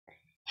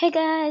Hey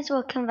guys,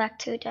 welcome back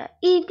to the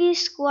Eevee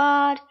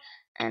squad,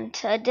 and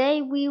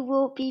today we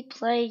will be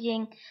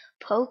playing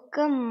not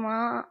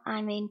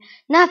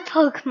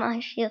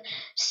Pokemon Shield,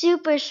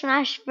 Super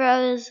Smash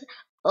Bros.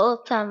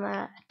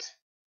 Ultimate.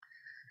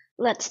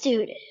 Let's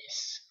do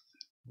this.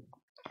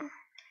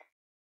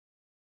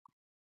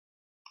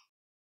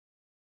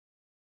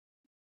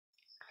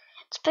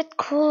 It's a bit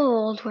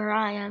cold where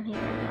I am here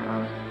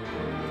now.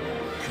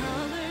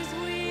 Colors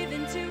weave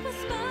into a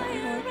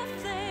spiral of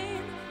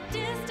flame.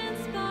 Distant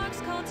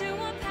sparks call to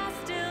a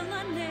past still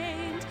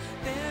unnamed.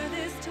 Bear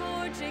this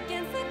torch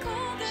against the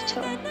cold of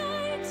the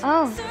night.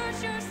 Oh.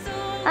 Search your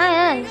soul.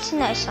 Yeah, it's a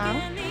nice song.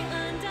 And the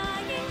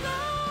undying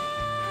light.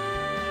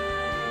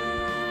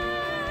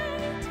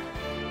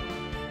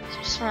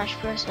 Smash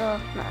Bros.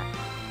 Ultimate.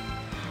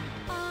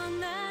 On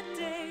that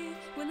day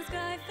when the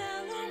sky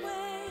fell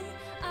away,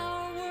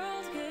 our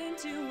world came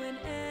to an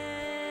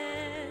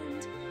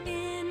end.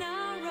 In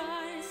our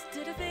eyes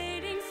stood a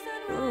fading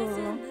sunrise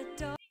in the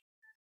dark.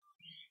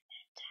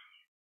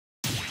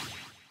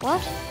 What?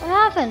 What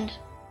happened?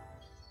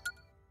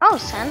 Oh,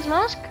 Sans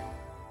Mask?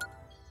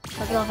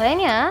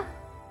 Sylvania?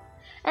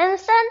 And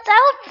Sans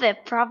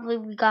outfit. Probably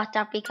we got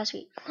that because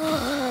we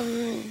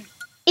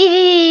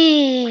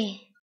Eevee!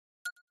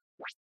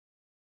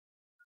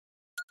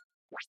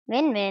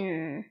 Min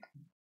Min.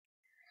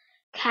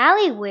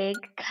 Callie wig,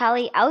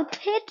 Callie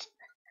outfit?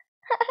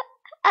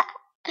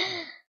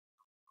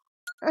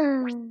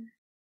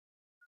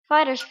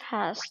 Fighters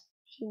Pass.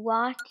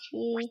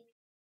 Hiwachi,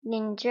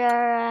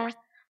 Ninjara,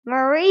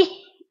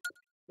 Marie,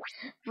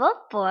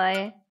 Book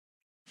Boy,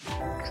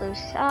 Clue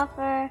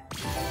Offer.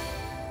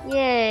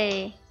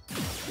 Yay!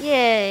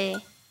 Yay!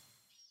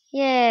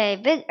 Yay!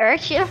 Big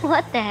Urchin,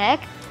 what the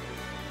heck?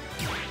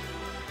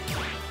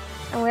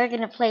 And we're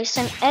gonna play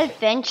some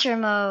adventure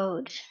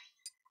mode.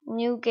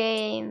 New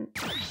game.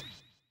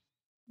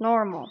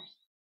 Normal.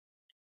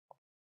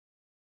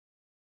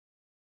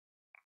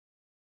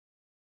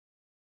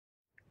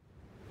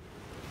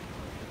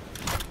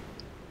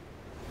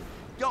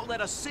 Don't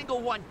let a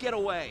single one get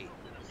away.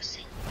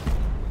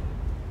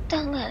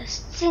 Don't let a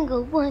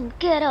single one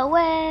get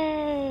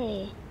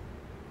away.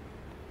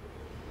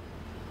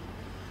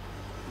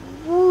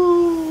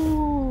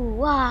 Woo!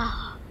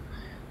 Wow!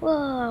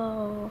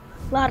 Whoa!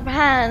 A lot of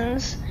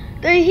hands.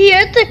 They're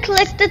here to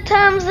click the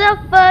thumbs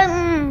up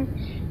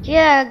button.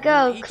 Yeah,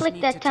 go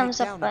click that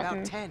thumbs up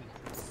button.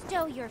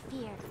 Stow your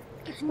fear.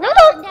 No,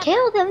 don't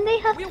kill them. They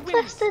have to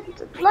press the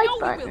like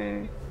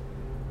button.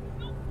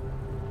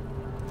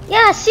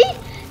 Yeah, see?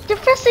 They're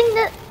pressing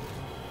the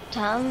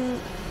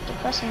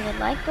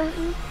like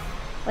button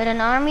with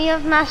an army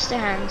of master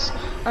hands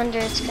under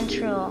its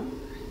control,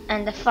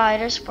 and the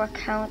fighters for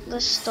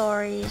countless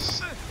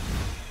stories.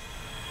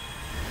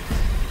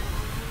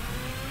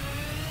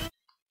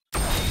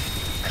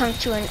 Come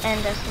to an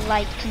end as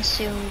light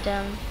consumed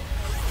them.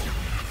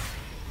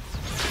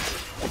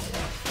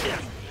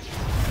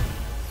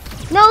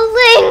 No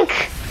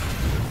Link!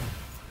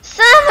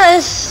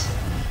 Samus!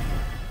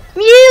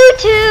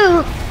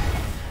 Mewtwo!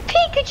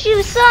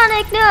 Pikachu!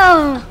 Sonic,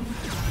 no!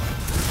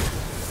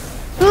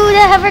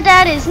 Whoever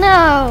that is,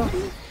 no!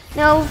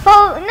 No,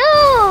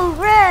 no!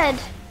 Red!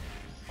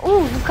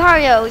 Ooh,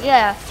 Lucario,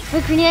 yeah.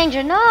 The Green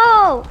Ninja,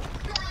 no!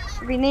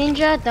 Green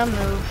Ninja, dumb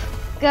move.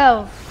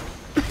 Go.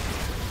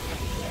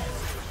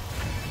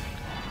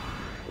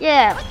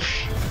 Yeah.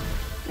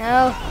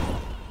 No.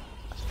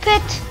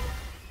 Pit!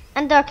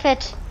 And Dark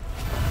Pit.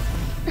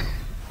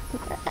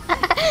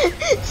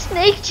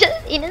 Snake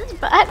just in his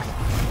back.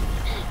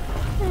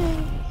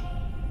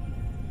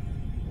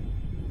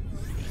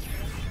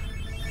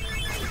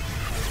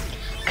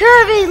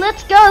 Kirby,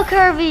 let's go,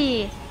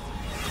 Kirby!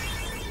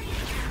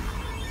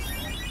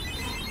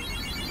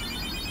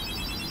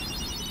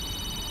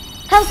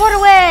 Teleport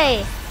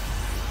away!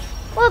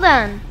 Well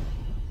done.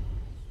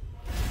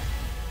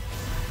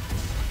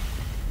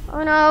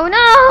 Oh no,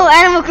 no!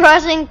 Animal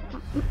Crossing!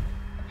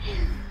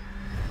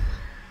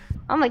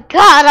 Oh my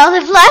god, all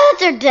the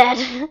planets are dead!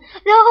 The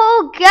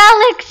whole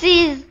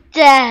galaxy is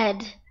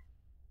dead!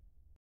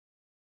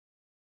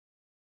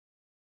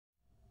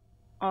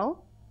 Oh?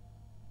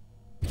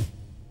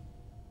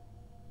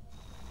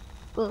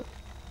 Ooh,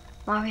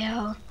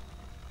 Mario.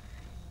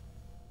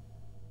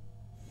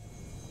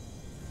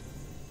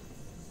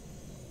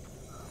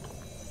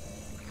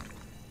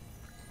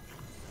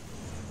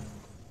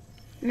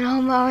 No,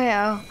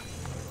 Mario.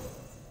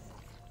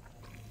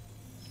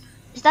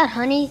 Is that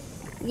honey?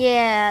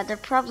 Yeah, they're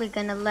probably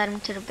gonna let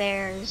him to the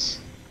bears.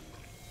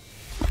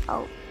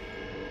 Oh.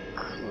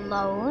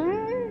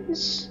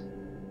 Clones?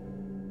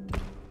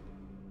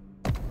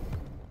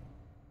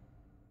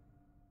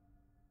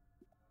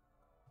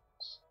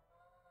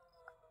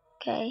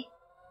 Okay.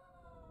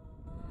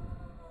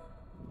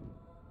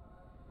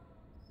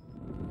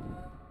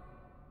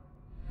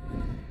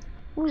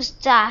 Who's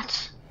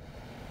that?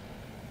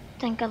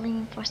 Think I'll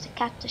reinforce the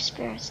captive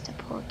spirits to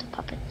pull the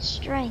puppet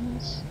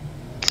strings.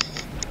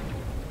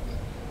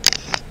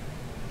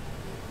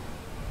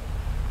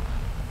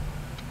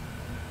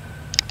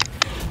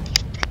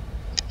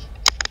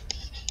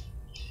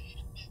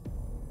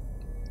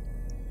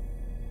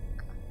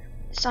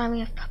 Its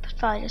army of puppet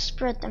fighters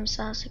spread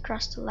themselves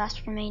across the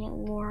last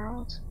remaining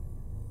world.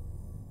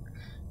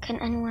 Can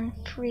anyone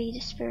free the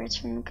spirits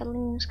from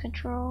Galeem's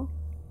control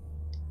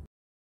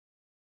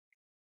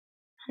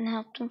and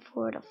help them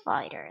for the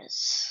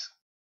fighters?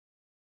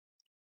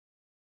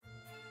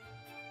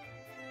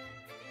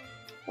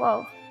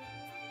 Whoa.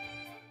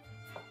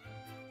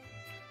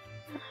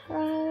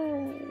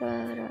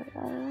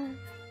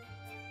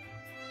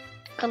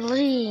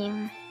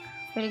 Galeem,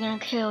 we're gonna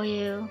kill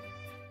you.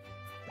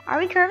 Are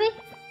we, Kirby?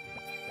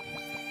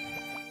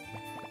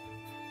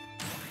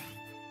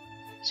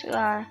 So we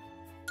are.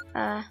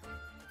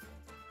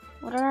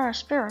 What are our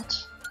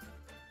spirits?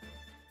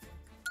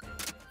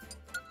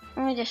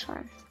 Only this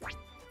one.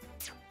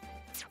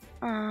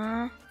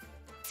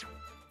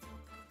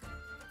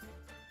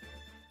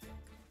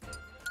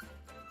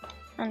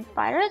 And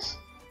pirates?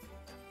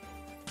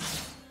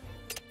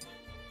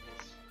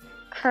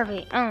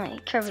 Kirby, only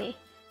Kirby.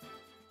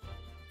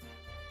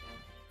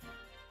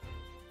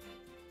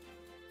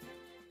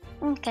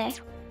 Okay.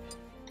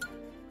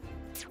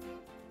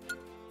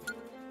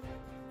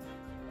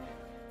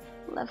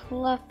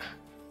 Level up.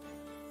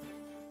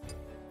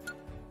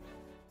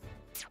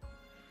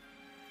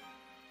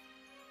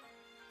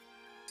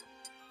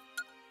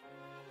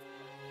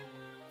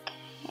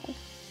 Okay.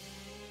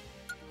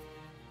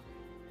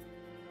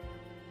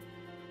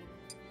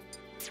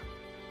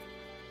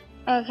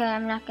 Okay,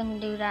 I'm not gonna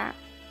do that.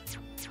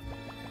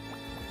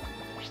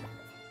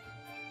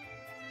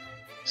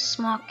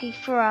 Smoky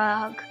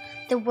Frog,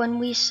 the one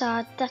we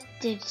saw that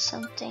did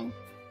something.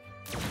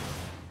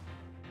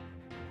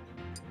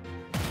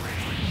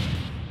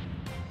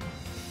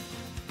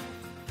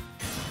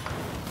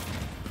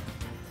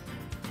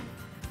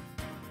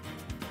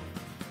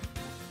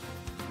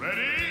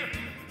 Ready?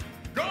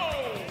 Go!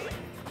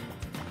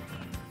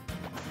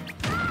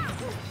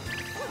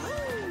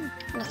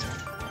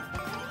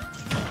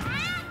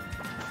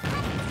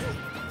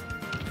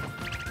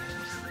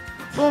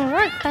 Boom,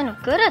 we're kind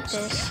of good at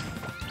this.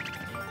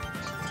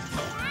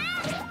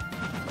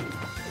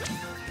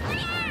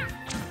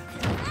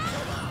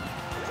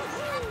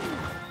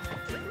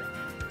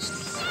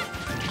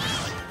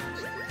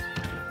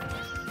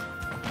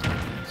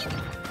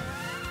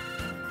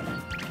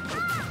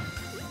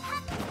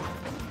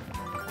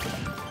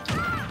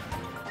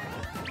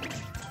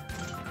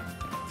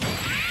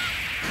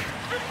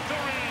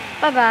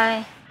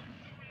 Bye-bye.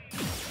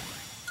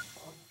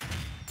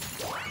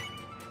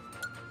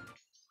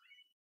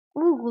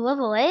 Ooh,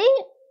 level 8?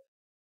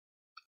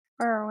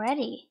 We're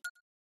already.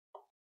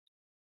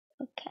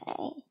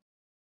 Okay.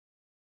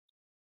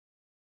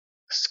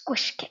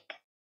 Squish kick.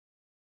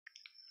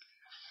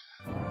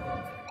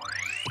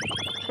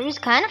 He's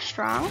kind of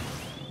strong.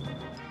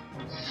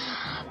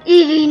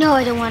 Eevee, no,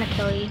 I don't want to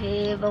kill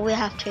Eevee, but we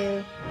have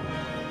to.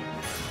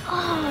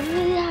 Oh, it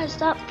really has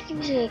that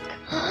music.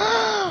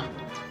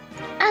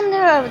 And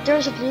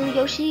there's a blue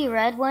Yoshi, a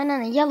red one,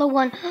 and a yellow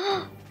one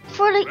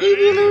for the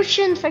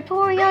evolutions,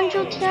 Vaporeon,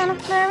 Jolteon, and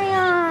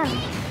Flareon.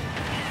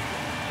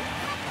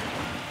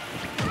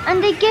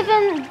 And they give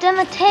them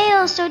a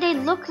tail so they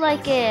look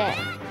like it.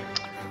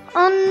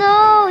 Oh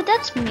no,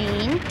 that's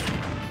mean.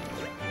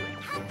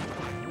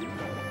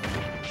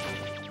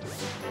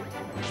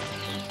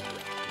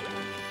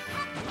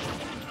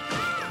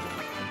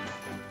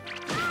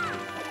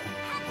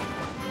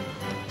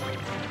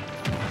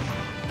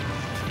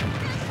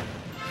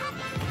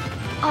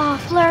 Oh,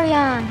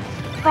 Flareon,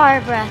 Fire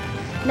Breath.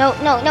 No.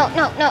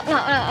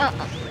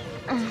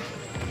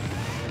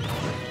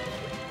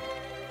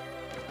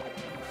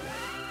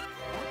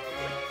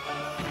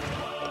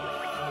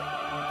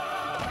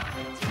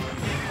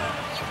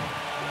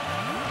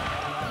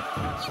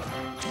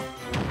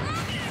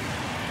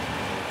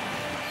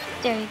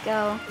 There you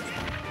go.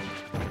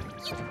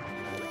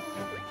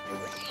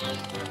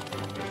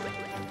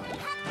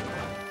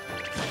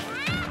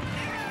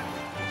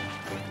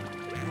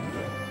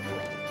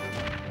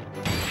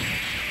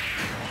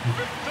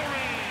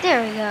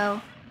 There we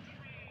go.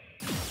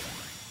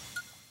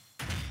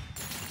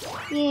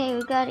 Yeah,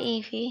 we got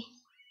Eevee.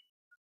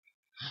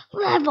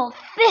 Level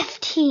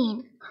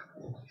 15!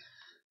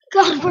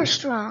 God, we're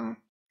strong.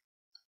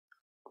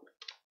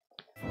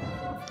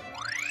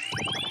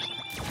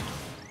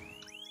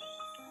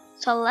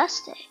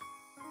 Celeste.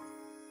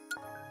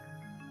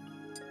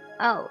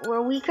 Oh,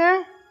 we're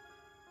weaker?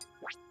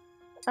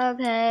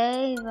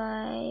 Okay,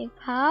 by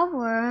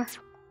power.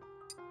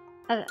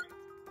 Okay.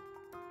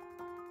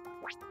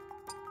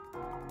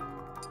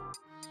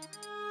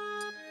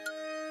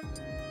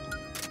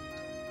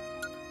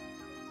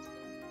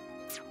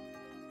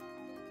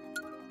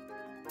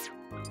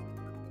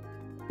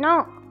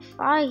 No,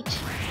 fight.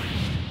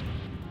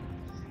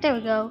 There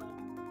we go.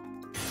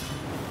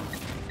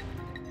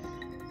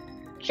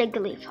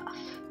 Jigglypuff.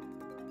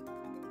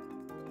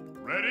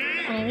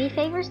 Ready? Enemy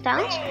favors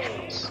down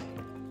specials.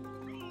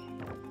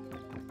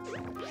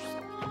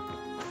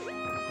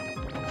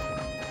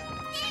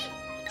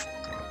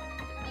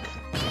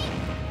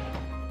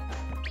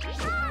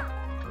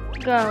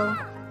 Go.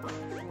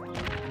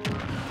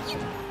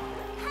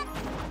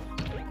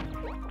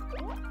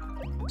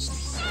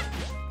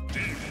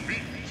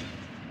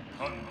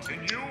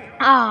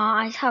 Ah,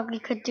 I thought we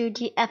could do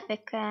the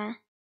epic. Don't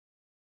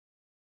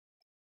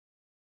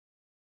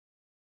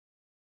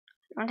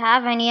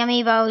have any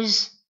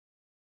amiibos.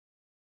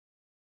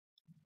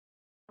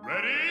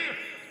 Ready?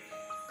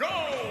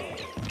 Go!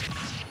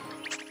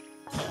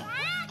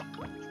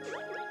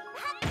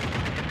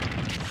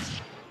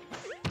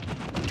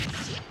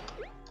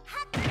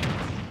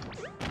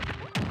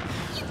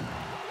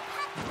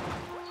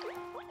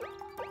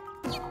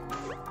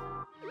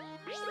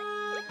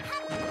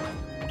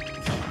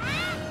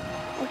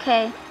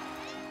 Okay.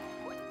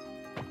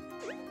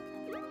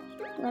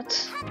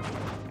 Let's.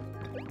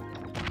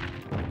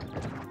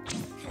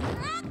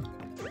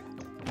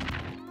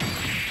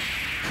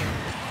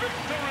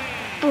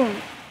 Boom.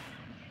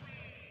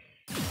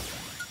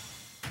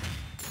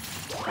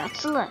 That's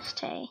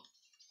Celeste.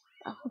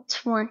 Level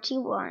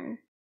 21.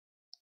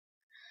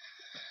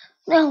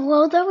 No,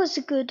 well, that was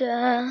a good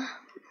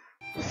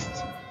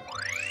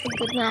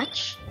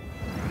match.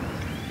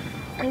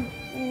 And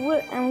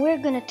we're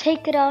gonna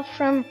take it off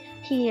from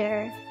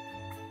here.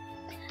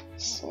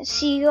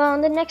 See you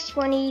on the next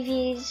one,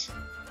 Eevees.